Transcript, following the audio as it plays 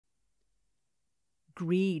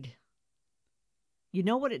Greed. You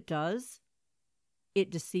know what it does? It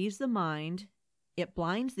deceives the mind, it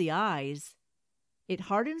blinds the eyes, it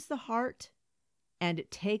hardens the heart, and it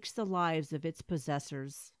takes the lives of its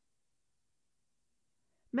possessors.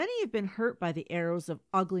 Many have been hurt by the arrows of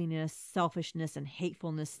ugliness, selfishness, and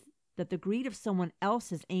hatefulness that the greed of someone else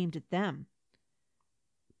has aimed at them.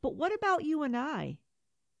 But what about you and I?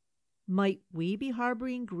 Might we be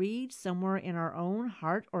harboring greed somewhere in our own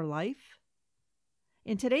heart or life?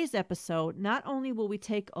 In today's episode, not only will we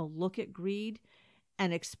take a look at greed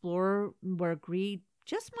and explore where greed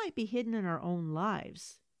just might be hidden in our own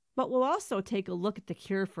lives, but we'll also take a look at the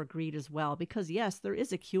cure for greed as well, because yes, there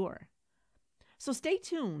is a cure. So stay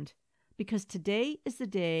tuned, because today is the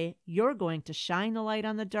day you're going to shine the light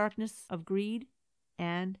on the darkness of greed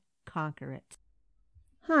and conquer it.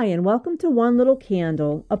 Hi, and welcome to One Little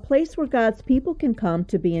Candle, a place where God's people can come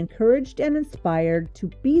to be encouraged and inspired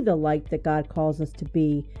to be the light that God calls us to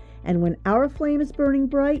be. And when our flame is burning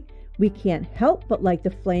bright, we can't help but light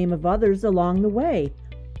the flame of others along the way.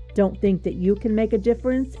 Don't think that you can make a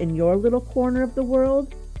difference in your little corner of the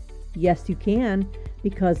world? Yes, you can,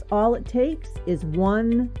 because all it takes is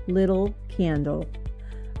one little candle.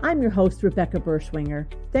 I'm your host, Rebecca Berschwinger.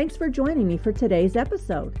 Thanks for joining me for today's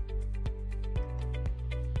episode.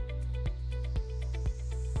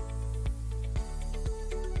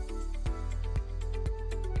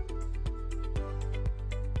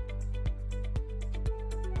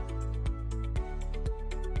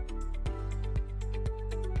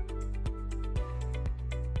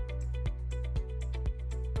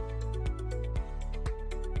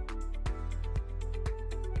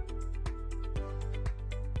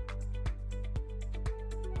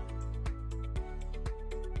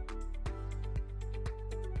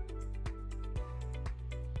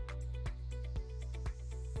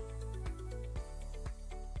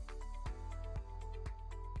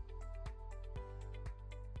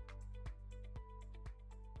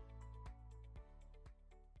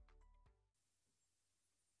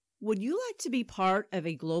 Would you like to be part of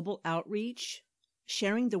a global outreach,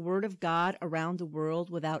 sharing the Word of God around the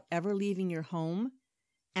world without ever leaving your home,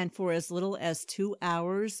 and for as little as 2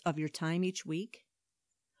 hours of your time each week?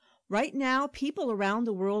 Right now, people around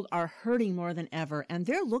the world are hurting more than ever, and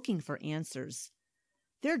they're looking for answers.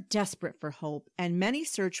 They're desperate for hope, and many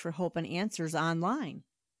search for hope and answers online.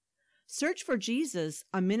 Search for Jesus,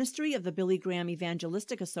 a ministry of the Billy Graham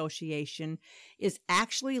Evangelistic Association, is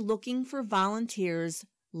actually looking for volunteers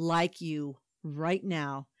like you right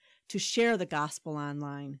now to share the gospel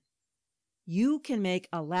online. You can make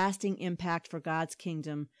a lasting impact for God's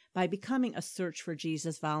kingdom by becoming a Search for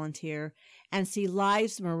Jesus volunteer and see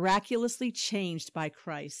lives miraculously changed by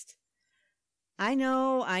Christ. I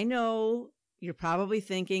know, you're probably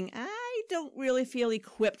thinking, I don't really feel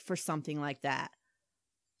equipped for something like that.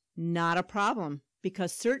 Not a problem,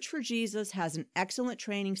 because Search for Jesus has an excellent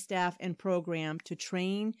training staff and program to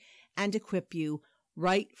train and equip you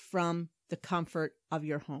right from the comfort of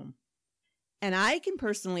your home. And I can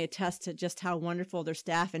personally attest to just how wonderful their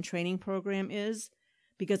staff and training program is,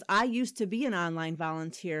 because I used to be an online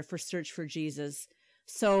volunteer for Search for Jesus,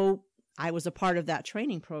 so I was a part of that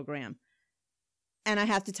training program. And I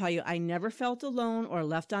have to tell you, I never felt alone or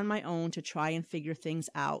left on my own to try and figure things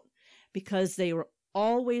out, because they were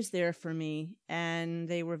always there for me, and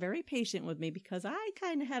they were very patient with me because I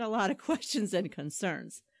kind of had a lot of questions and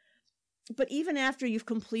concerns. But even after you've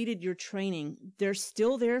completed your training, they're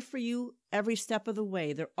still there for you every step of the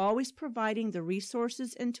way. They're always providing the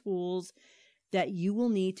resources and tools that you will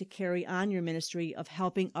need to carry on your ministry of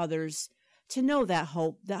helping others to know that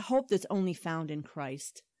hope that's only found in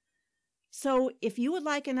Christ. So if you would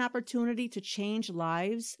like an opportunity to change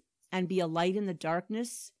lives and be a light in the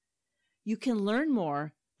darkness, you can learn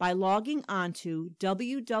more by logging on to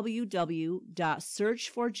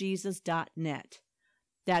www.searchforjesus.net.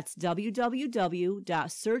 That's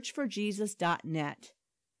www.searchforjesus.net,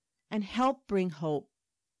 and help bring hope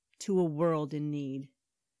to a world in need.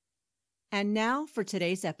 And now for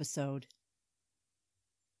today's episode.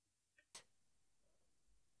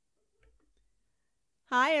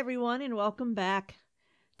 Hi, everyone, and welcome back.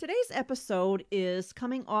 Today's episode is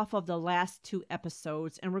coming off of the last 2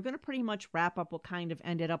 episodes, and we're going to pretty much wrap up what kind of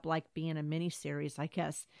ended up like being a mini-series, I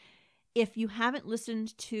guess. If you haven't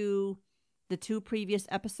listened to the 2 previous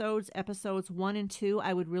episodes 1 and 2,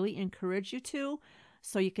 I would really encourage you to,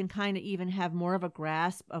 so you can kind of even have more of a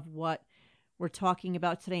grasp of what we're talking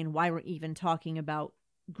about today and why we're even talking about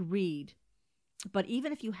greed. But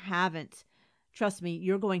even if you haven't, trust me,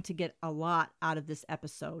 you're going to get a lot out of this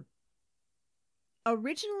episode.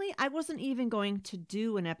 Originally, I wasn't even going to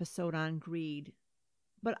do an episode on greed,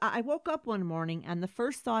 But I woke up one morning and the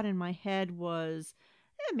first thought in my head was,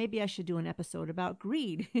 maybe I should do an episode about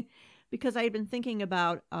greed because I had been thinking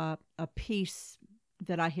about a piece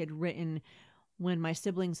that I had written when my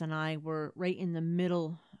siblings and I were right in the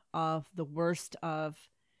middle of the worst of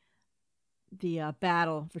the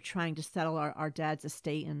battle for trying to settle our dad's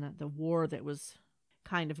estate and the war that was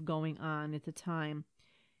kind of going on at the time.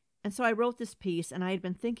 And so I wrote this piece, and I had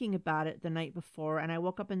been thinking about it the night before, and I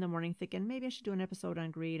woke up in the morning thinking, maybe I should do an episode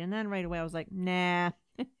on greed. And then right away I was like, nah.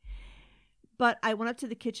 But I went up to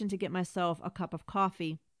the kitchen to get myself a cup of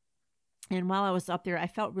coffee. And while I was up there, I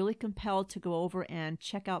felt really compelled to go over and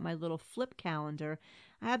check out my little flip calendar.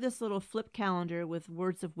 I have this little flip calendar with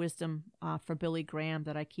words of wisdom for Billy Graham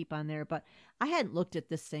that I keep on there. But I hadn't looked at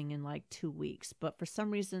this thing in like 2 weeks. But for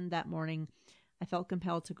some reason that morning, I felt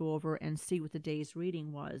compelled to go over and see what the day's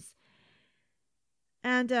reading was.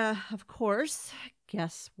 And of course,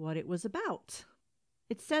 guess what it was about?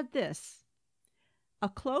 It said this: a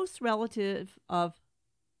close relative of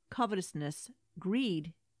covetousness,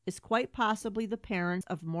 greed, is quite possibly the parent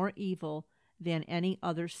of more evil than any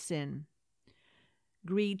other sin.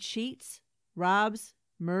 Greed cheats, robs,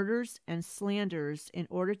 murders, and slanders in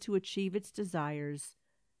order to achieve its desires,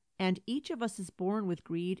 and each of us is born with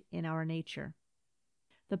greed in our nature.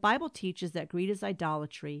 The Bible teaches that greed is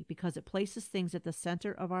idolatry because it places things at the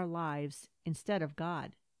center of our lives instead of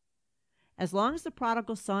God. As long as the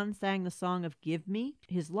prodigal son sang the song of "Give Me,"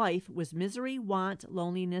 his life was misery, want,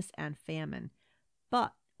 loneliness, and famine.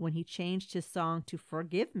 But when he changed his song to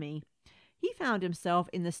 "Forgive Me," he found himself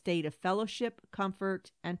in the state of fellowship,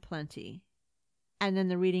 comfort, and plenty. And then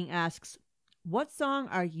the reading asks, what song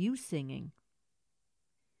are you singing?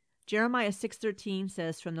 Jeremiah 6:13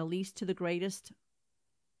 says, from the least to the greatest,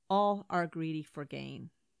 all are greedy for gain.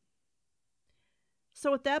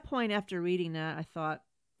 So at that point, after reading that, I thought,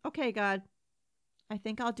 okay, God, I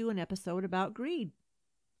think I'll do an episode about greed.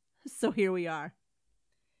 So here we are.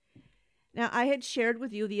 Now, I had shared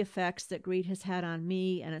with you the effects that greed has had on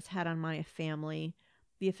me and it's had on my family,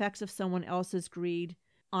 the effects of someone else's greed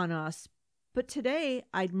on us. But today,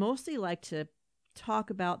 I'd mostly like to talk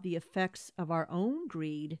about the effects of our own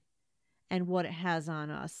greed and what it has on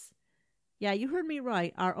us. Yeah, you heard me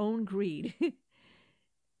right, our own greed.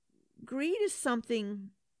 Greed is something,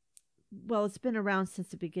 well, it's been around since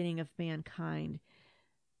the beginning of mankind.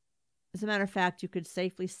 As a matter of fact, you could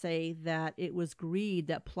safely say that it was greed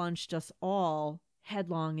that plunged us all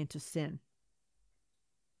headlong into sin.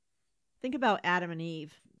 Think about Adam and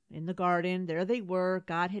Eve in the garden. There they were.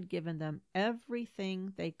 God had given them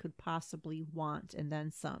everything they could possibly want and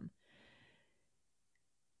then some.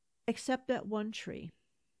 Except that one tree,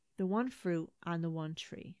 the one fruit on the one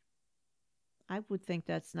tree. I would think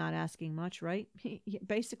that's not asking much, right? You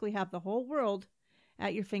basically have the whole world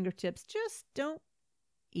at your fingertips. Just don't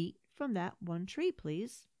eat from that one tree,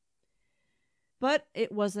 please. But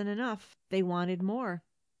it wasn't enough. They wanted more.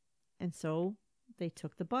 And so they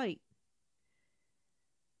took the bite.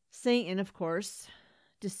 Satan, of course,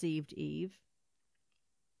 deceived Eve.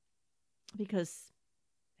 Because,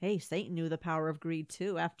 hey, Satan knew the power of greed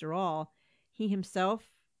too. After all, he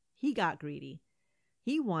himself, he got greedy.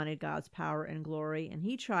 He wanted God's power and glory, and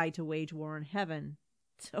he tried to wage war in heaven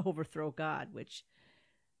to overthrow God, which,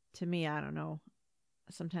 to me, I don't know.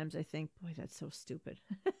 Sometimes I think, boy, that's so stupid.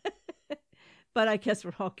 But I guess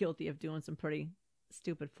we're all guilty of doing some pretty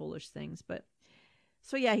stupid, foolish things. But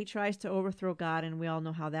so, yeah, he tries to overthrow God, and we all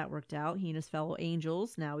know how that worked out. He and his fellow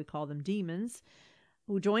angels, now we call them demons,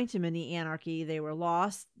 who joined him in the anarchy. They were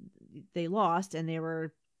lost. They lost, and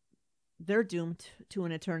they're doomed to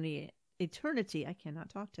an eternity, I cannot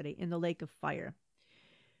talk today, in the lake of fire.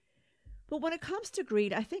 But when it comes to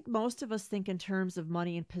greed, I think most of us think in terms of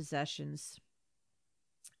money and possessions.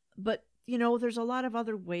 But, you know, there's a lot of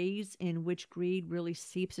other ways in which greed really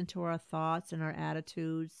seeps into our thoughts and our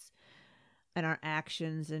attitudes and our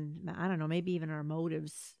actions and, I don't know, maybe even our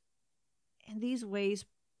motives. And these ways,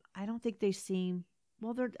 I don't think they seem,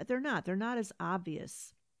 well, they're not as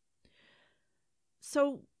obvious.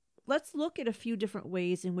 So let's look at a few different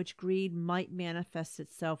ways in which greed might manifest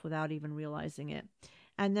itself without even realizing it.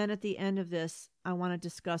 And then at the end of this, I want to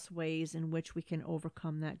discuss ways in which we can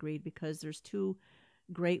overcome that greed, because there's two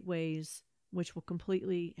great ways which will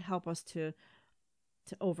completely help us to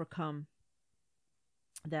overcome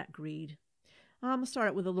that greed. I'm going to start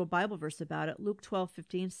out with a little Bible verse about it. Luke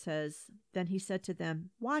 12:15 says, "Then he said to them,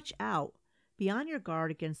 'Watch out, be on your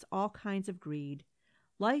guard against all kinds of greed.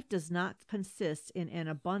 Life does not consist in an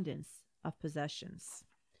abundance of possessions.'"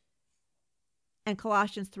 And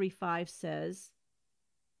Colossians 3:5 says,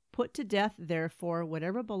 "Put to death, therefore,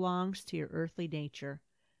 whatever belongs to your earthly nature: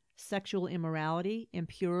 sexual immorality,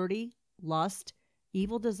 impurity, lust,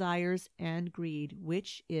 evil desires, and greed,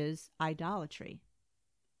 which is idolatry.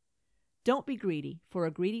 Don't be greedy, for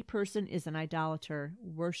a greedy person is an idolater,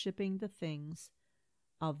 worshiping the things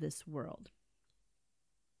of this world.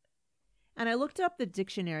 And I looked up the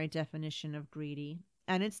dictionary definition of greedy,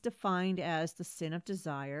 and it's defined as the sin of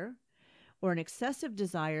desire or an excessive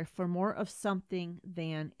desire for more of something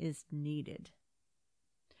than is needed.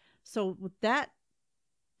 So with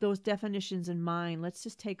those definitions in mind, let's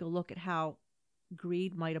just take a look at how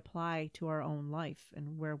greed might apply to our own life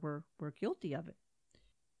and where we're guilty of it.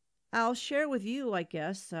 I'll share with you, I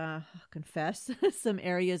guess, confess, some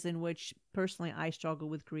areas in which personally I struggle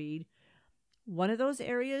with greed. One of those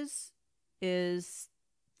areas is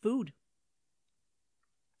food.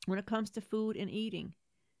 When it comes to food and eating,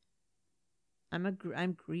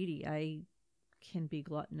 I'm greedy. I can be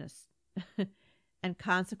gluttonous. And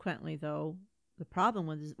consequently, though, the problem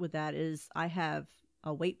with that is I have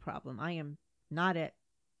a weight problem. I am not at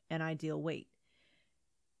an ideal weight.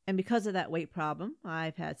 And because of that weight problem,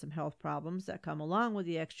 I've had some health problems that come along with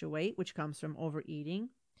the extra weight, which comes from overeating,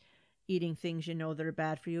 eating things you know that are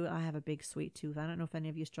bad for you. I have a big sweet tooth. I don't know if any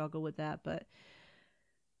of you struggle with that, but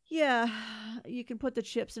yeah, you can put the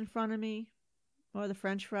chips in front of me or the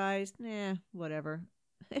French fries. Whatever.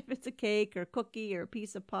 If it's a cake or cookie or a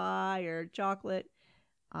piece of pie or chocolate,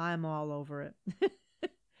 I'm all over it.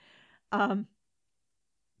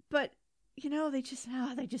 But they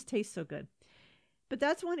just taste so good. But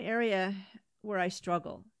that's one area where I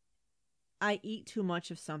struggle. I eat too much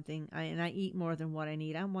of something, and I eat more than what I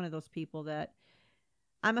need. I'm one of those people that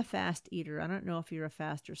I'm a fast eater. I don't know if you're a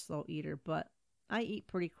fast or slow eater, but I eat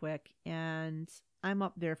pretty quick, and I'm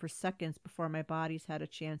up there for seconds before my body's had a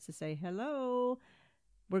chance to say, hello,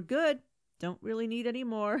 we're good. Don't really need any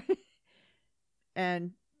more.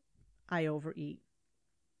 And I overeat.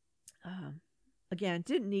 Again,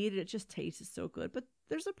 didn't need it. It just tasted so good. But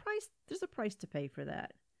there's a price to pay for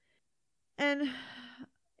that. And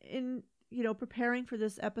in, preparing for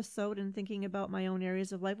this episode and thinking about my own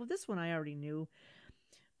areas of life, well, this one I already knew.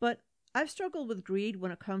 But I've struggled with greed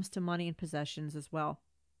when it comes to money and possessions as well.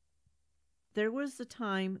 There was a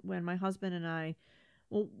time when my husband and I,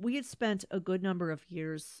 we had spent a good number of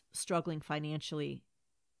years struggling financially.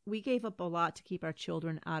 We gave up a lot to keep our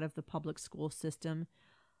children out of the public school system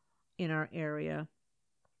in our area.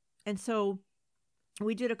 And so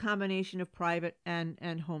we did a combination of private and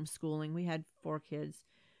homeschooling. We had 4 kids.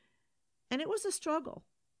 And it was a struggle.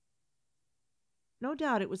 No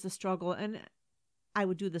doubt it was a struggle. And I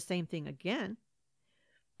would do the same thing again.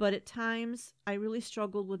 But at times, I really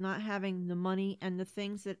struggled with not having the money and the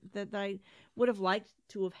things that I would have liked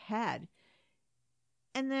to have had.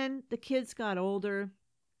 And then the kids got older.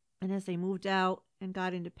 And as they moved out and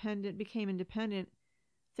became independent,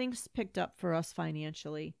 things picked up for us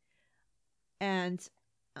financially. And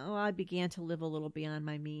I began to live a little beyond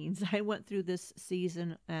my means. I went through this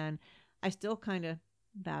season, and I still kind of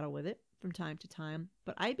battle with it from time to time.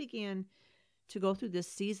 But I began to go through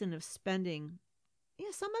this season of spending.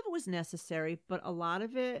 Yeah, some of it was necessary, but a lot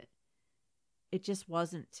of it just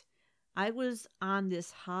wasn't. I was on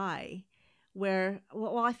this high where,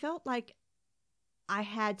 I felt like I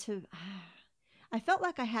had to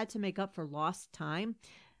make up for lost time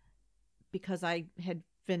because I had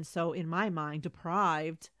been so, in my mind,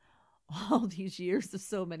 deprived all these years of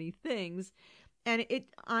so many things. And it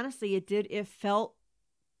felt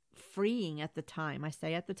freeing at the time. I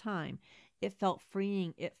say at the time, it felt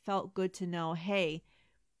freeing. It felt good to know, hey,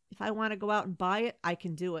 if I want to go out and buy it, I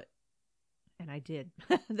can do it. And I did.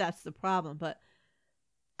 That's the problem. But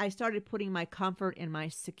I started putting my comfort and my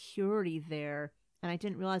security there. And I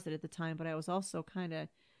didn't realize it at the time, but I was also kind of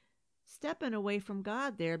stepping away from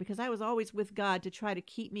God there because I was always with God to try to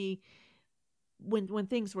keep me, when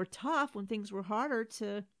things were tough, when things were harder,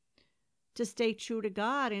 to stay true to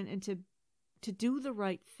God and to do the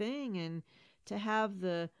right thing and to have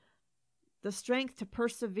the strength to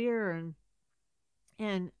persevere.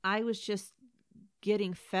 And I was just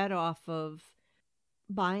getting fed off of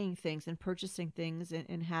buying things and purchasing things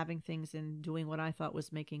and having things and doing what I thought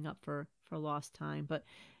was making up for lost time. But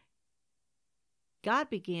God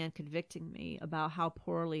began convicting me about how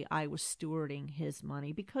poorly I was stewarding his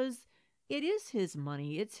money, because it is his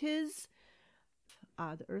money. It's his.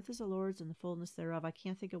 The earth is the Lord's and the fullness thereof. I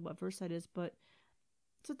can't think of what verse that is, but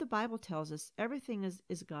it's what the Bible tells us. Everything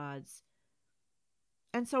is God's.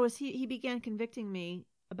 And so as he began convicting me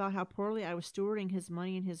about how poorly I was stewarding his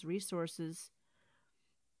money and his resources,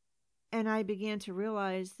 and I began to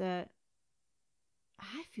realize that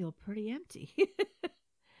I feel pretty empty.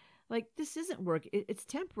 Like, this isn't work. It's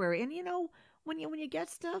temporary. And when you get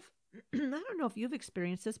stuff, I don't know if you've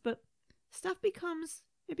experienced this, but stuff becomes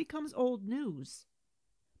old news.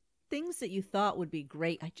 Things that you thought would be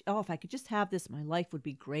great. If I could just have this, my life would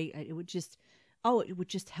be great. It would just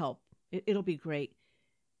help. It'll be great.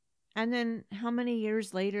 And then how many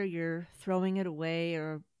years later you're throwing it away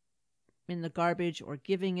or in the garbage or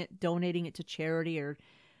donating it to charity or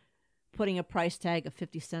putting a price tag of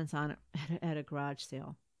 50 cents on it at a garage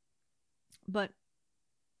sale. But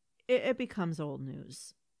it becomes old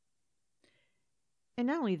news. And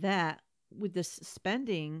not only that, with this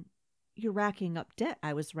spending, you're racking up debt.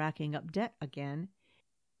 I was racking up debt again,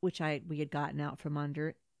 which we had gotten out from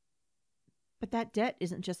under. But that debt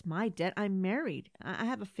isn't just my debt. I'm married. I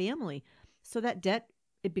have a family. So that debt,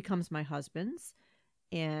 it becomes my husband's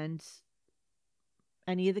and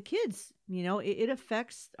any of the kids. It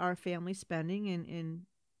affects our family spending. And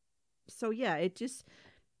so, yeah, it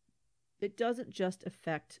doesn't just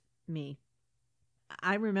affect me.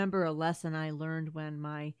 I remember a lesson I learned when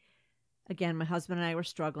my husband and I were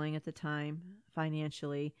struggling at the time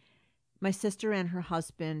financially. My sister and her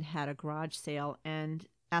husband had a garage sale and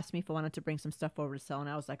asked me if I wanted to bring some stuff over to sell. And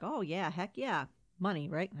I was like, oh, yeah, heck yeah. Money,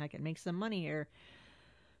 right? I can make some money here.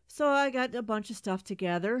 So I got a bunch of stuff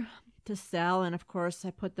together to sell. And of course,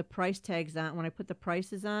 I put the price tags on. When I put the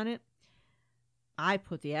prices on it, I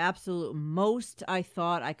put the absolute most I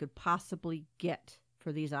thought I could possibly get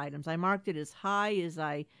for these items. I marked it as high as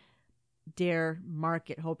I dare mark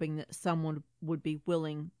it, hoping that someone would be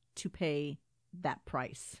willing to pay that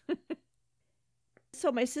price.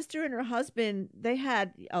 So my sister and her husband, they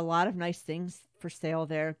had a lot of nice things for sale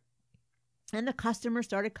there. And the customers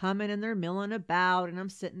started coming and they're milling about. And I'm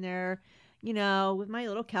sitting there, with my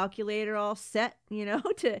little calculator all set,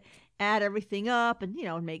 to add everything up and,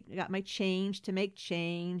 got my change to make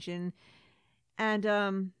change.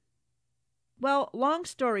 Well, long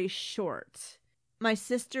story short, my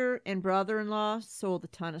sister and brother-in-law sold a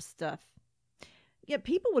ton of stuff. Yeah,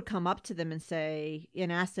 people would come up to them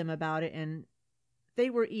and ask them about it, and they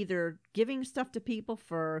were either giving stuff to people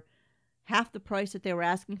for half the price that they were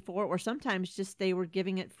asking for, or sometimes just they were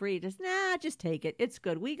giving it free. Just take it. It's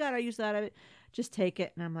good. We got our use out of it. Just take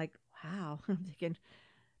it. And I'm like, wow. I'm thinking,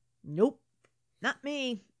 nope, not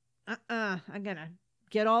me. I'm going to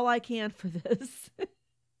get all I can for this.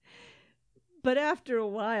 But after a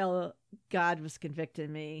while, God was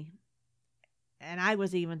convicting me. And I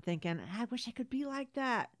was even thinking, I wish I could be like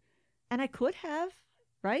that. And I could have,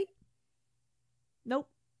 right? Nope.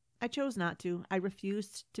 I chose not to. I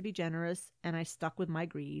refused to be generous, and I stuck with my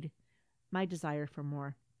greed, my desire for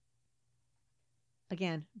more.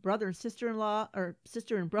 Again, brother and sister-in-law, or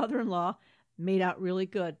sister and brother-in-law, made out really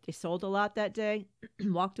good. They sold a lot that day,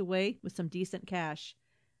 walked away with some decent cash.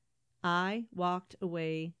 I walked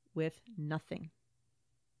away with nothing.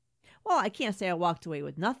 Well, I can't say I walked away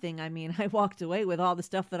with nothing. I mean, I walked away with all the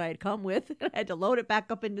stuff that I had come with. I had to load it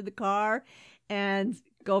back up into the car and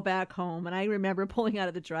go back home. And I remember pulling out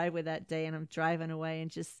of the driveway that day, and I'm driving away and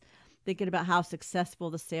just thinking about how successful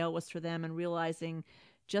the sale was for them and realizing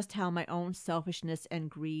just how my own selfishness and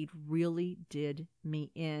greed really did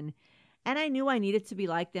me in. And I knew I needed to be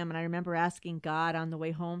like them. And I remember asking God on the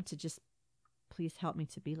way home to just please help me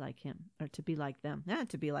to be like him, or to be like them. Not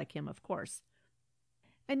to be like him, of course.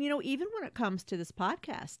 And, even when it comes to this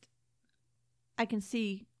podcast, I can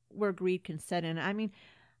see where greed can set in. I mean,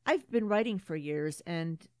 I've been writing for years,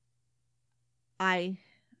 and I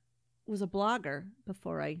was a blogger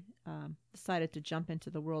before I decided to jump into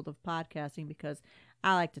the world of podcasting because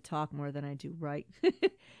I like to talk more than I do write.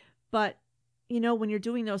 But, when you're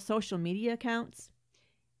doing those social media accounts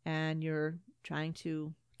and you're trying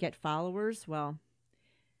to get followers, well,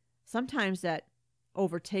 sometimes that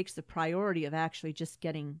overtakes the priority of actually just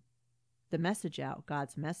getting the message out,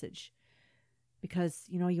 God's message. Because,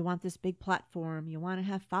 you want this big platform, you want to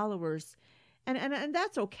have followers, and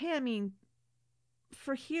that's okay. I mean,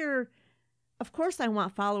 for here, of course I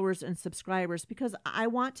want followers and subscribers because I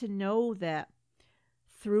want to know that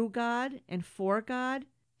through God and for God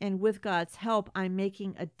and with God's help, I'm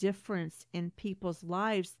making a difference in people's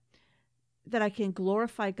lives, that I can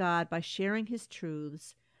glorify God by sharing his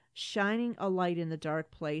truths, shining a light in the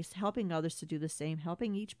dark place, helping others to do the same,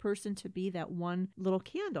 helping each person to be that one little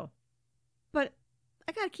candle. But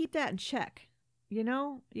I got to keep that in check. You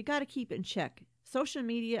got to keep it in check. Social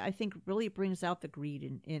media, I think, really brings out the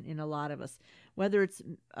greed in a lot of us, whether it's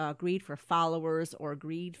greed for followers or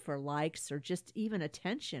greed for likes or just even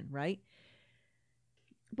attention, right?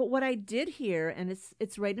 But what I did here, and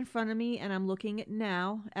it's right in front of me, and I'm looking at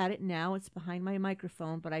it now. It's behind my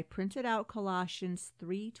microphone, but I printed out Colossians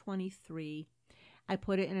 3:23. I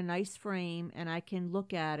put it in a nice frame, and I can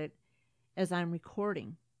look at it as I'm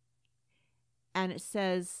recording. And it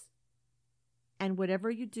says, "And whatever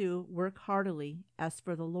you do, work heartily as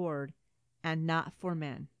for the Lord and not for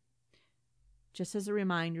men." Just as a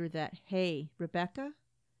reminder that, hey, Rebecca,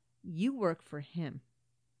 you work for him.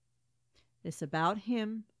 It's about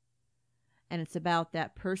him, and it's about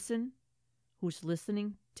that person who's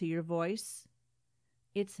listening to your voice.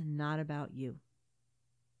 It's not about you.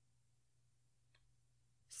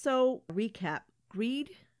 So, recap.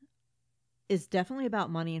 Greed is definitely about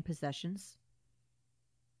money and possessions,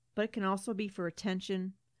 but it can also be for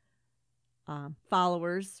attention,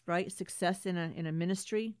 followers, right? Success in a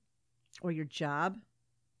ministry or your job.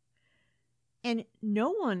 And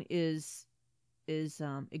no one is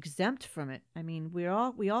exempt from it. I mean, we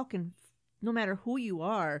all can, no matter who you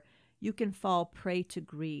are, you can fall prey to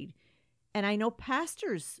greed. And I know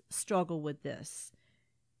pastors struggle with this.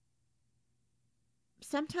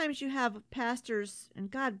 Sometimes you have pastors, and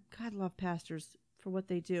God love pastors for what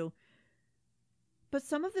they do, but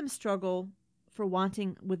some of them struggle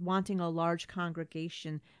with wanting a large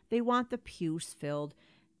congregation. They want the pews filled.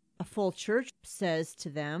 A full church says to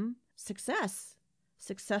them,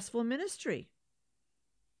 successful ministry.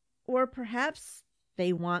 Or perhaps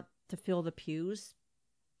they want to fill the pews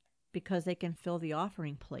because they can fill the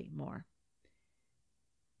offering plate more.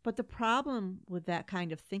 But the problem with that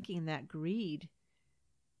kind of thinking, that greed,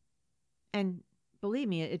 and believe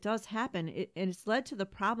me, it does happen, and it's led to the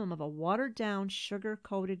problem of a watered-down,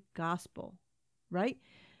 sugar-coated gospel, right?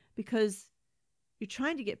 Because you're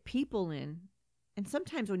trying to get people in, and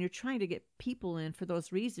sometimes when you're trying to get people in for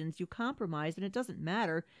those reasons, you compromise, and it doesn't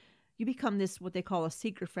matter. You become this, what they call a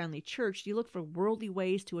seeker-friendly church. You look for worldly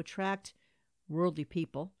ways to attract worldly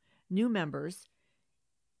people, new members,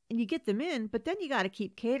 and you get them in, but then you got to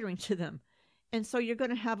keep catering to them. And so you're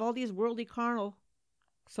going to have all these worldly, carnal,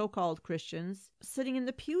 so-called Christians sitting in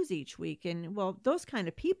the pews each week. And, well, those kind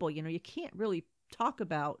of people, you can't really talk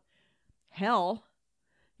about hell.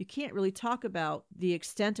 You can't really talk about the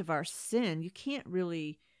extent of our sin. You can't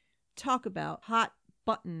really talk about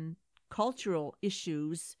hot-button cultural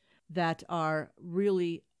issues that are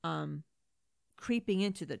really creeping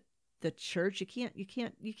into the church. You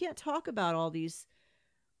can't talk about all these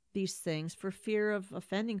things for fear of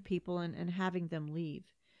offending people and having them leave.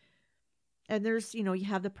 And there's, you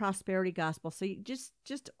have the prosperity gospel. So you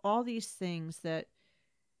just all these things that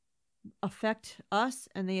affect us,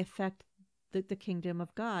 and they affect the kingdom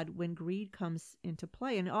of God when greed comes into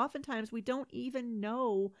play. And oftentimes we don't even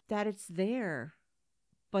know that it's there,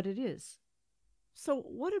 but it is. So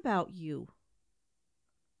what about you?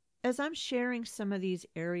 As I'm sharing some of these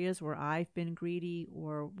areas where I've been greedy,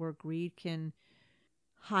 or where greed can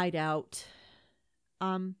hide out,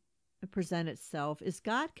 and present itself, is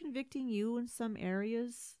God convicting you in some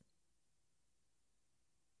areas?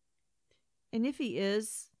 And if he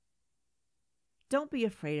is, don't be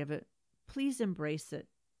afraid of it. Please embrace it,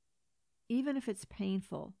 even if it's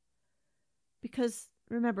painful. Because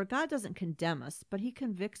remember, God doesn't condemn us, but he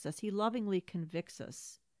convicts us. He lovingly convicts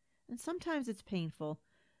us. And sometimes it's painful,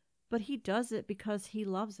 but he does it because he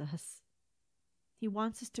loves us. He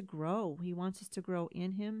wants us to grow. He wants us to grow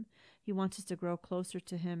in him. He wants us to grow closer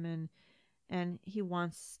to him, and he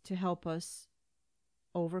wants to help us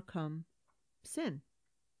overcome sin.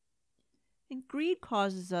 And greed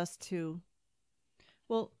causes us to,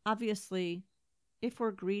 well, obviously, if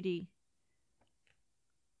we're greedy,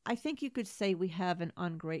 I think you could say we have an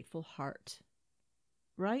ungrateful heart,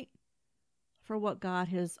 right? For what God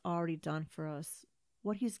has already done for us,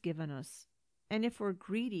 what he's given us. And if we're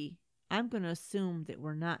greedy, I'm going to assume that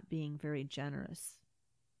we're not being very generous.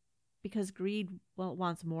 Because greed, well, it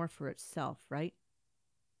wants more for itself, right?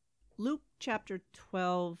 Luke chapter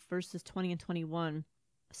 12, verses 20 and 21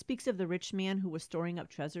 speaks of the rich man who was storing up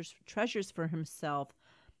treasures for himself,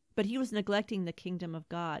 but he was neglecting the kingdom of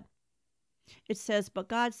God. It says, "But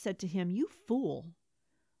God said to him, 'You fool,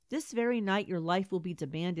 this very night your life will be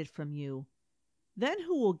demanded from you. Then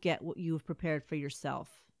who will get what you have prepared for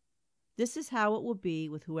yourself? This is how it will be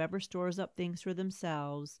with whoever stores up things for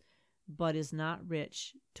themselves, but is not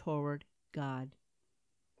rich toward God.'"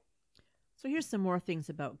 So here's some more things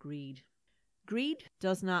about greed. Greed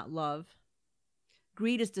does not love.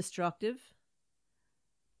 Greed is destructive.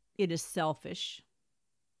 It is selfish.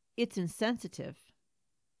 It's insensitive.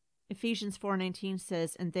 Ephesians 4:19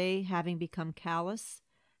 says, "And they, having become callous,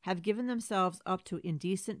 have given themselves up to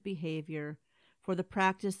indecent behavior, for the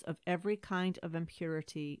practice of every kind of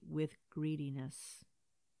impurity with greediness."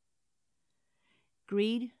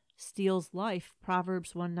 Greed steals life,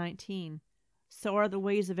 Proverbs 1:19. "So are the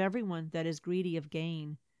ways of everyone that is greedy of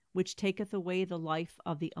gain, which taketh away the life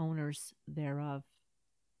of the owners thereof."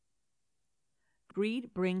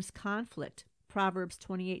 Greed brings conflict. Proverbs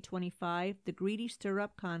 28:25, the greedy stir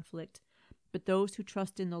up conflict, but those who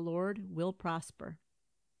trust in the Lord will prosper.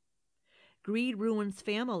 Greed ruins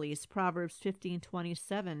families. Proverbs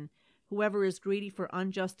 15:27, whoever is greedy for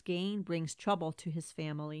unjust gain brings trouble to his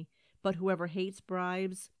family, but whoever hates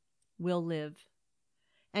bribes will live.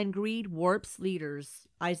 And greed warps leaders.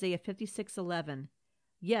 Isaiah 56:11,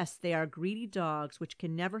 yes, they are greedy dogs which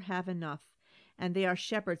can never have enough, and they are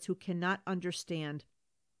shepherds who cannot understand.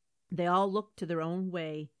 They all look to their own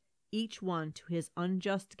way, each one to his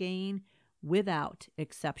unjust gain, without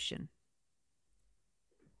exception.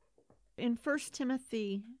 In 1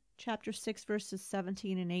 Timothy chapter 6, verses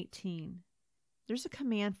 17 and 18, there's a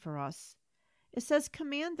command for us. It says,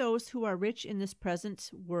 command those who are rich in this present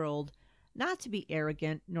world not to be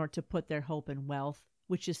arrogant, nor to put their hope in wealth,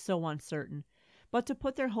 which is so uncertain, but to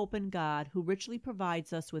put their hope in God, who richly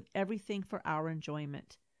provides us with everything for our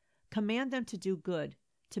enjoyment. Command them to do good,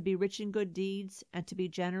 to be rich in good deeds, and to be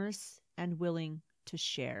generous and willing to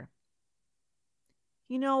share.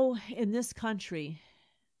 You know, in this country,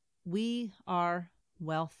 we are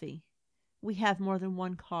wealthy. We have more than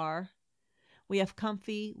one car. We have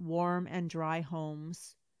comfy, warm, and dry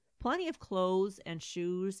homes. Plenty of clothes and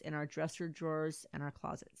shoes in our dresser drawers and our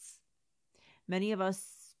closets. Many of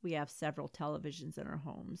us, we have several televisions in our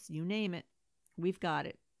homes. You name it, we've got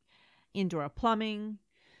it. Indoor plumbing,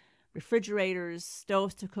 refrigerators,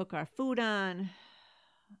 stoves to cook our food on.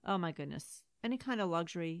 Oh my goodness. Any kind of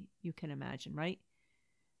luxury you can imagine, right?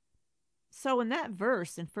 So in that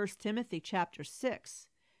verse in 1 Timothy chapter 6,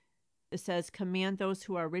 it says, command those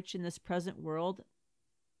who are rich in this present world.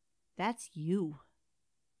 That's you.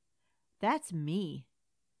 That's me.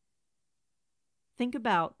 Think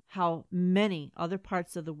about how many other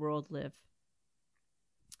parts of the world live.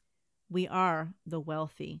 We are the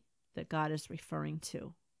wealthy that God is referring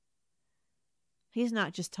to. He's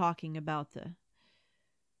not just talking about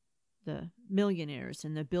the millionaires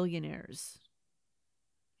and the billionaires.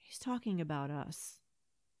 He's talking about us.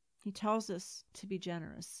 He tells us to be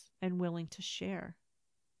generous and willing to share.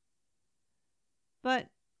 But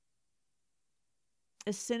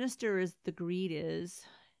as sinister as the greed is,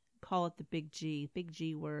 call it the big G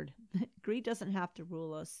word. Greed doesn't have to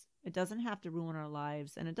rule us. It doesn't have to ruin our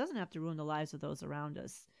lives, and it doesn't have to ruin the lives of those around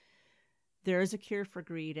us. There is a cure for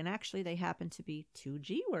greed, and actually they happen to be two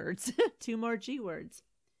G words, two more G words.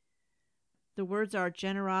 The words are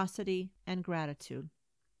generosity and gratitude.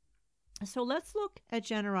 So let's look at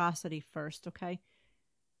generosity first, okay?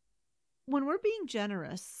 When we're being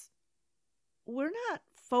generous, we're not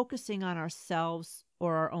focusing on ourselves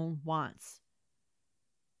or our own wants.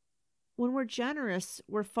 When we're generous,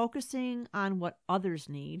 we're focusing on what others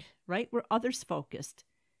need, right? We're others focused.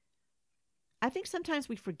 I think sometimes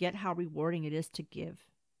we forget how rewarding it is to give.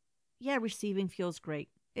 Yeah, receiving feels great.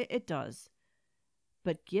 It does.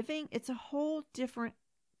 But giving, it's a whole different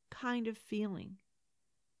kind of feeling.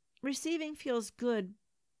 Receiving feels good,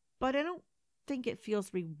 but I don't think it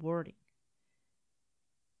feels rewarding.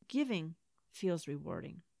 Giving feels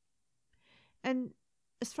rewarding. And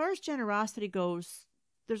as far as generosity goes,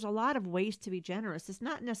 there's a lot of ways to be generous. It's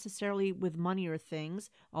not necessarily with money or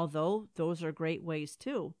things, although those are great ways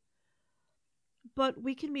too. But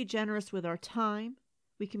we can be generous with our time.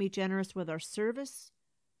 We can be generous with our service,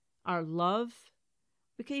 our love.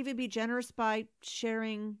 We can even be generous by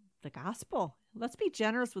sharing the gospel. Let's be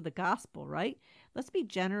generous with the gospel, right? Let's be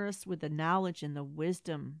generous with the knowledge and the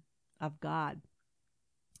wisdom of God.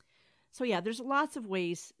 So yeah, there's lots of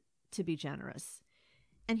ways to be generous.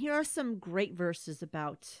 And here are some great verses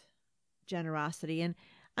about generosity. And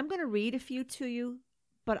I'm going to read a few to you,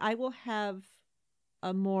 but I will have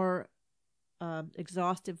a more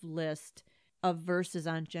exhaustive list of verses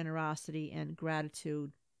on generosity and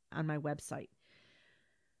gratitude on my website.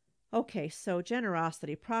 Okay, so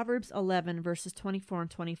generosity. Proverbs 11, verses 24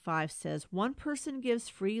 and 25 says, one person gives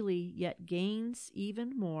freely, yet gains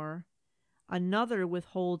even more. Another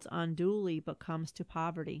withholds unduly, but comes to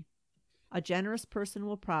poverty. A generous person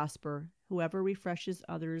will prosper. Whoever refreshes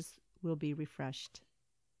others will be refreshed.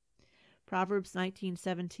 Proverbs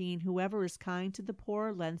 19:17, whoever is kind to the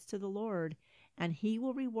poor lends to the Lord, and he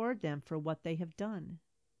will reward them for what they have done.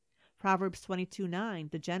 Proverbs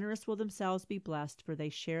 22:9, the generous will themselves be blessed, for they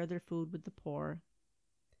share their food with the poor.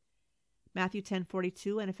 Matthew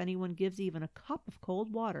 10:42, and if anyone gives even a cup of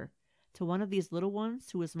cold water to one of these little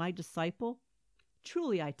ones who is my disciple,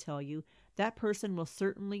 truly I tell you, that person will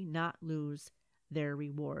certainly not lose their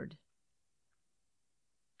reward.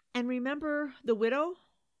 And remember the widow?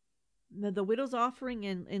 The widow's offering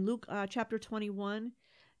in Luke chapter 21.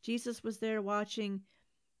 Jesus was there watching,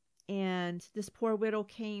 And this poor widow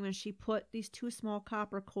came and she put these 2 small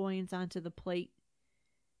copper coins onto the plate.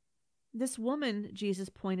 This woman, Jesus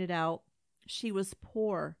pointed out, she was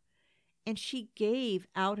poor and she gave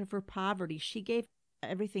out of her poverty. She gave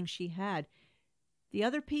everything she had. The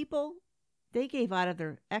other people, they gave out of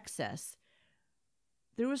their excess.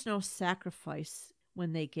 There was no sacrifice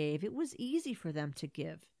when they gave. It was easy for them to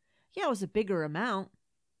give. Yeah, it was a bigger amount,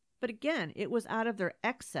 but again, it was out of their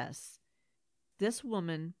excess. This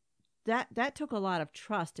woman, that took a lot of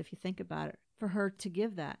trust, if you think about it, for her to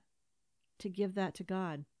give that to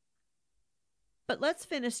God. But let's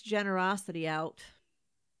finish generosity out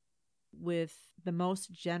with the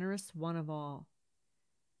most generous one of all.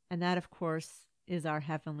 And that, of course, is our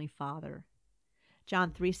Heavenly Father.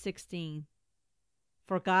 John 3:16.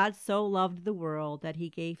 For God so loved the world that he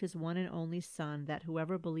gave his one and only Son, that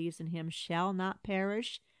whoever believes in him shall not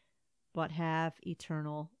perish, but have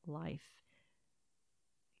eternal life.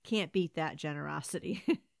 Can't beat that generosity.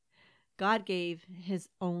 God gave his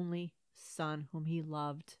only Son whom he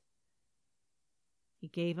loved. He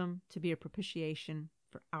gave him to be a propitiation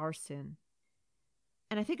for our sin.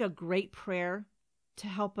 And I think a great prayer to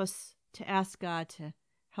help us, to ask God to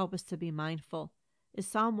help us to be mindful, is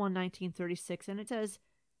Psalm 119:36, and it says,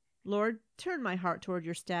 Lord, turn my heart toward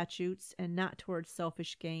your statutes and not toward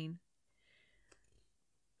selfish gain.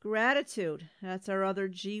 Gratitude, that's our other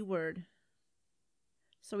G word.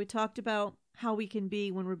 So we talked about how we can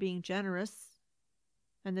be when we're being generous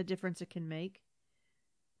and the difference it can make.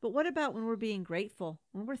 But what about when we're being grateful,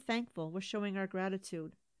 when we're thankful, we're showing our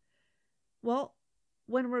gratitude? Well,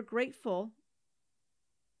 when we're grateful,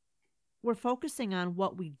 we're focusing on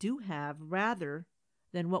what we do have rather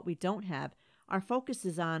than what we don't have. Our focus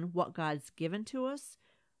is on what God's given to us,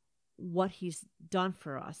 what he's done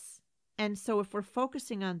for us. And so if we're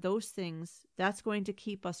focusing on those things, that's going to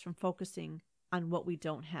keep us from focusing on what we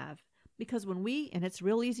don't have. Because when and it's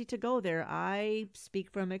real easy to go there, I speak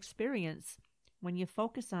from experience, when you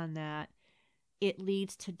focus on that, it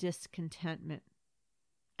leads to discontentment.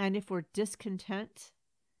 And if we're discontent,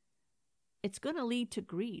 it's going to lead to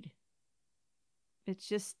greed. It's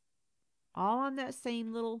just all on that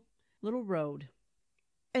same little road.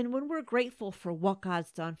 And when we're grateful for what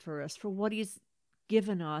God's done for us, for what he's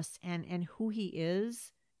given us and who he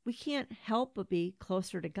is, we can't help but be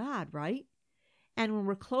closer to God, right? And when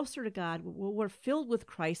we're closer to God, we're filled with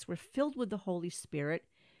Christ, we're filled with the Holy Spirit.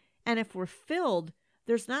 And if we're filled,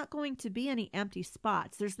 there's not going to be any empty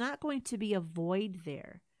spots. There's not going to be a void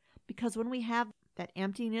there. Because when we have that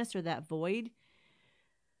emptiness or that void,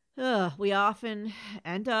 we often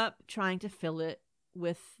end up trying to fill it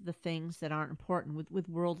with the things that aren't important, with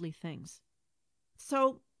worldly things.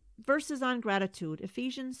 So, verses on gratitude.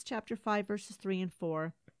 Ephesians chapter 5, verses 3 and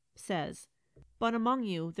 4 says, But among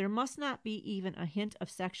you there must not be even a hint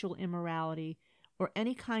of sexual immorality or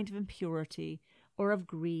any kind of impurity or of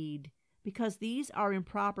greed, because these are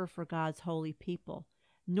improper for God's holy people.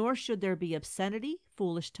 Nor should there be obscenity,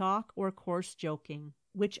 foolish talk, or coarse joking,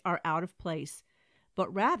 which are out of place,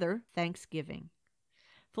 but rather thanksgiving.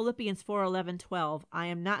 Philippians 4:11-12, I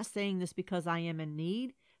am not saying this because I am in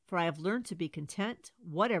need, for I have learned to be content,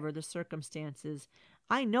 whatever the circumstances.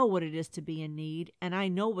 I know what it is to be in need, and I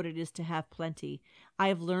know what it is to have plenty. I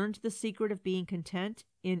have learned the secret of being content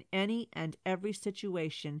in any and every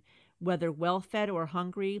situation, whether well-fed or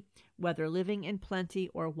hungry, whether living in plenty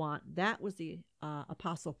or want. That was the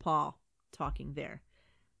Apostle Paul talking there.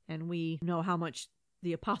 And we know how much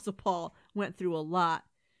the Apostle Paul went through a lot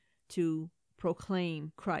to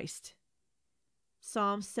proclaim Christ.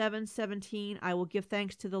 Psalm 7:17, I will give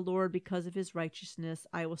thanks to the Lord because of his righteousness.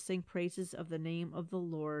 I will sing praises of the name of the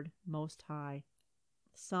Lord Most High.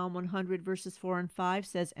 Psalm 100 verses 4 and 5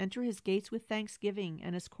 says, Enter his gates with thanksgiving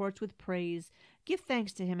and his courts with praise. Give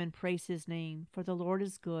thanks to him and praise his name, for the Lord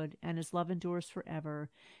is good and his love endures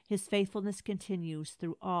forever. His faithfulness continues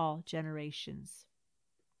through all generations.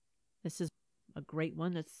 This is a great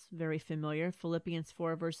one that's very familiar. Philippians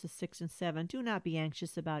 4 verses 6 and 7. Do not be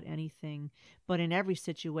anxious about anything, but in every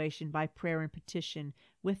situation by prayer and petition,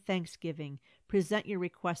 with thanksgiving, present your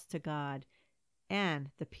requests to God.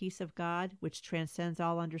 And the peace of God, which transcends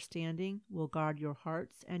all understanding, will guard your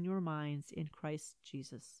hearts and your minds in Christ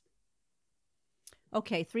Jesus.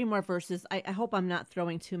 Okay, 3 more verses. I hope I'm not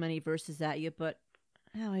throwing too many verses at you, but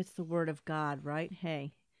it's the Word of God, right?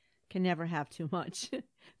 Hey, can never have too much.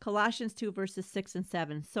 Colossians 2 verses 6 and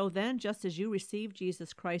 7. So then, just as you received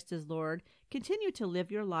Jesus Christ as Lord, continue to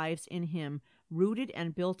live your lives in him, rooted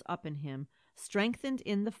and built up in him, strengthened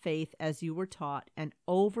in the faith as you were taught, and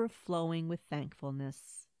overflowing with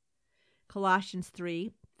thankfulness. Colossians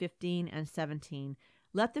 3:15 and 17.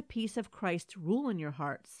 Let the peace of Christ rule in your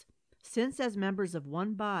hearts, since as members of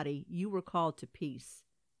one body you were called to peace,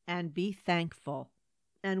 and be thankful.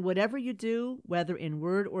 And whatever you do, whether in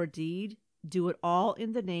word or deed, do it all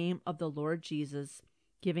in the name of the Lord Jesus,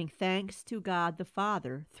 giving thanks to God the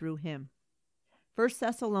Father through him. 1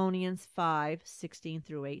 Thessalonians 5:16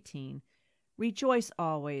 through 18. Rejoice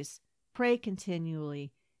always, pray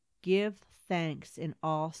continually, give thanks in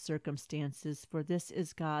all circumstances, for this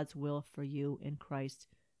is God's will for you in Christ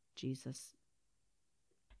Jesus.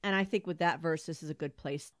 And I think with that verse, this is a good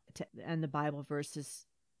place to end the Bible verses.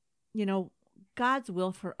 You know, God's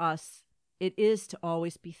will for us, it is to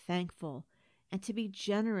always be thankful and to be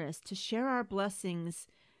generous, to share our blessings,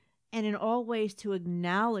 and in all ways to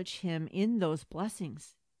acknowledge him in those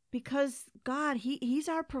blessings. Because God, he's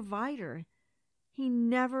our provider. He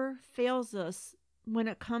never fails us when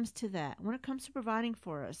it comes to that, when it comes to providing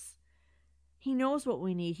for us. He knows what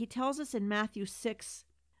we need. He tells us in Matthew 6,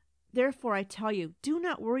 therefore I tell you, do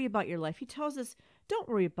not worry about your life. He tells us, don't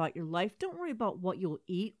worry about your life. Don't worry about what you'll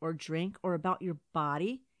eat or drink or about your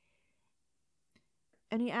body.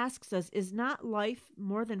 And he asks us, is not life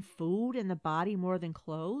more than food and the body more than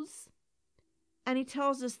clothes? And he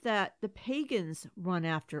tells us that the pagans run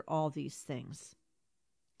after all these things.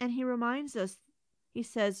 And he reminds us, he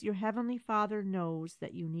says, your heavenly Father knows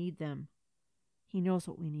that you need them. He knows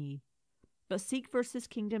what we need. But seek first his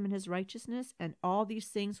kingdom and his righteousness, and all these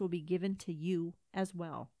things will be given to you as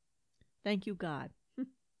well. Thank you, God.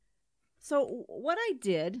 So what I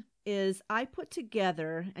did is I put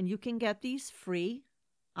together, and you can get these free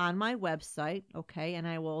on my website, okay? And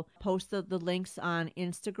I will post the links on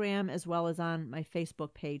Instagram as well as on my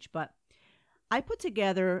Facebook page. But I put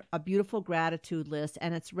together a beautiful gratitude list,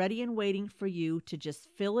 and it's ready and waiting for you to just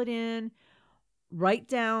fill it in, write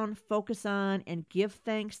down, focus on, and give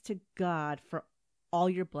thanks to God for all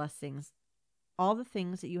your blessings, all the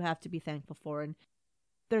things that you have to be thankful for. And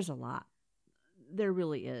there's a lot. There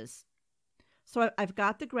really is. So I've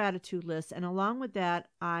got the gratitude list, and along with that,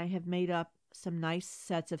 I have made up some nice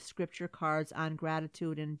sets of scripture cards on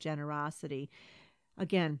gratitude and generosity.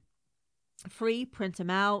 Again, free, print them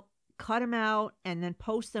out, cut them out, and then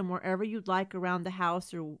post them wherever you'd like around the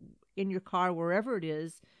house or in your car, wherever it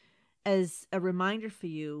is, as a reminder for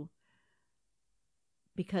you.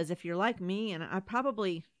 Because if you're like me, and I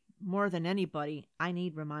probably more than anybody, I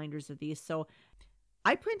need reminders of these. So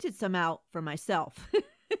I printed some out for myself.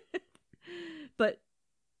 But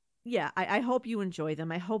yeah, I hope you enjoy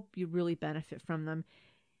them. I hope you really benefit from them.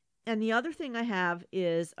 And the other thing I have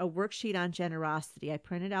is a worksheet on generosity. I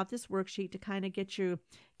printed out this worksheet to kind of get your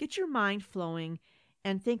mind flowing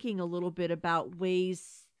and thinking a little bit about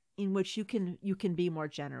ways in which you can be more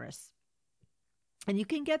generous. And you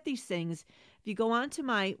can get these things if you go on to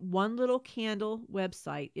my One Little Candle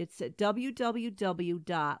website. It's at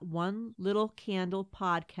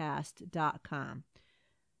www.onelittlecandlepodcast.com.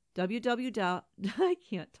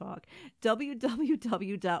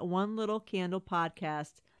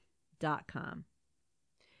 www.onelittlecandlepodcast.com.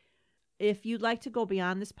 If you'd like to go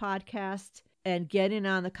beyond this podcast and get in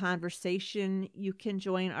on the conversation, you can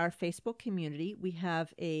join our Facebook community. We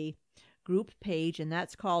have a group page, and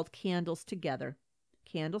that's called Candles Together.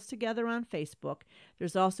 Candles Together on Facebook.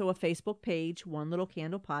 There's also a Facebook page, One Little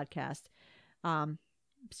Candle Podcast.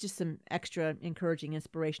 It's just some extra encouraging,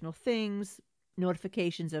 inspirational things,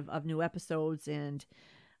 notifications of new episodes, and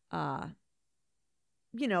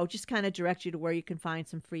just kind of direct you to where you can find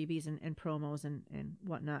some freebies and promos and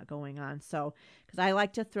whatnot going on. So, because I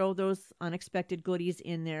like to throw those unexpected goodies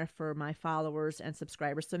in there for my followers and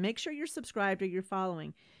subscribers. So make sure you're subscribed or you're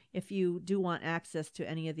following if you do want access to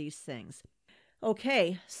any of these things.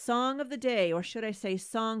 Okay, song of the day, or should I say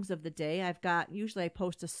songs of the day. Usually I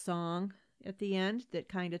post a song at the end that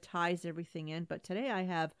kind of ties everything in, but today I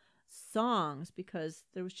have songs because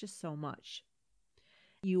there was just so much.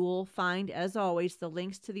 You will find, as always, the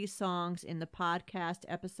links to these songs in the podcast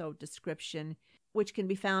episode description, which can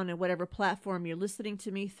be found in whatever platform you're listening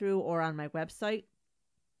to me through or on my website.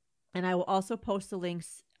 And I will also post the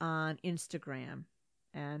links on Instagram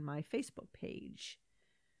and my Facebook page.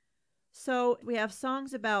 So we have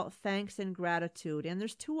songs about thanks and gratitude, and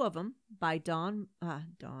there's two of them by Don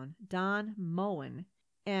Moen.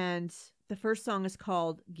 And the first song is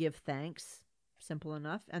called Give Thanks, simple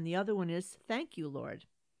enough, and the other one is Thank You, Lord.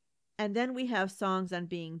 And then we have songs on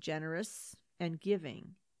being generous and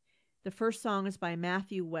giving. The first song is by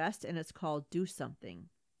Matthew West, and it's called Do Something.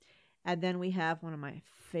 And then we have one of my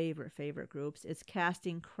favorite groups. It's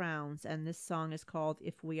Casting Crowns, and this song is called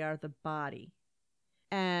If We Are the Body.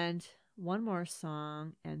 And one more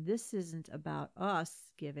song, and this isn't about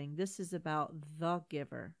us giving. This is about the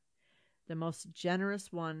giver, the most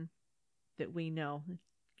generous one that we know,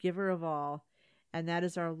 giver of all, and that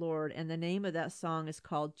is our Lord. And the name of that song is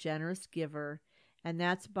called Generous Giver, and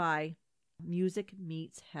that's by Music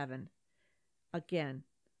Meets Heaven. Again,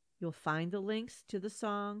 you'll find the links to the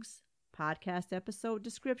songs, podcast episode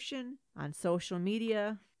description, on social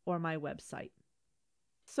media, or my website.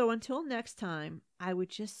 So until next time, I would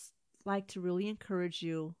just like to really encourage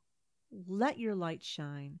you, let your light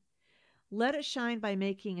shine. Let it shine by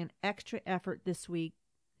making an extra effort this week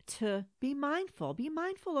to be mindful. Be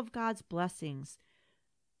mindful of God's blessings.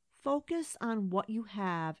 Focus on what you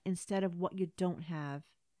have instead of what you don't have.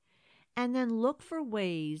 And then look for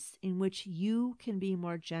ways in which you can be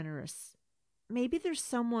more generous. Maybe there's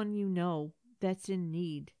someone you know that's in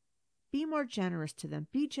need. Be more generous to them.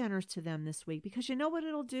 Be generous to them this week, because you know what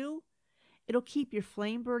it'll do? It'll keep your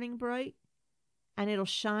flame burning bright, and it'll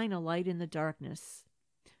shine a light in the darkness.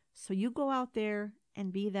 So you go out there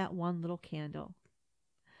and be that one little candle.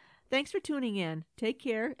 Thanks for tuning in. Take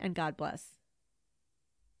care, and God bless.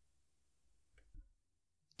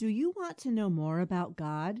 Do you want to know more about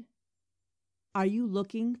God? Are you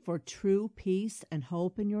looking for true peace and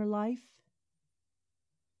hope in your life?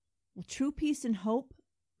 Well, true peace and hope,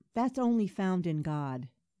 that's only found in God.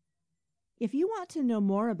 If you want to know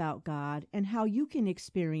more about God and how you can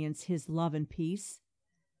experience His love and peace,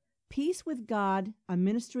 Peace with God, a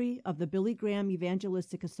ministry of the Billy Graham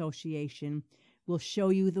Evangelistic Association, will show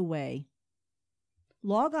you the way.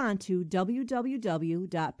 Log on to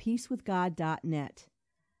www.peacewithgod.net.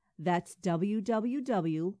 That's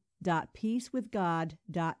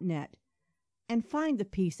www.peacewithgod.net, and find the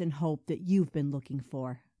peace and hope that you've been looking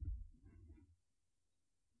for.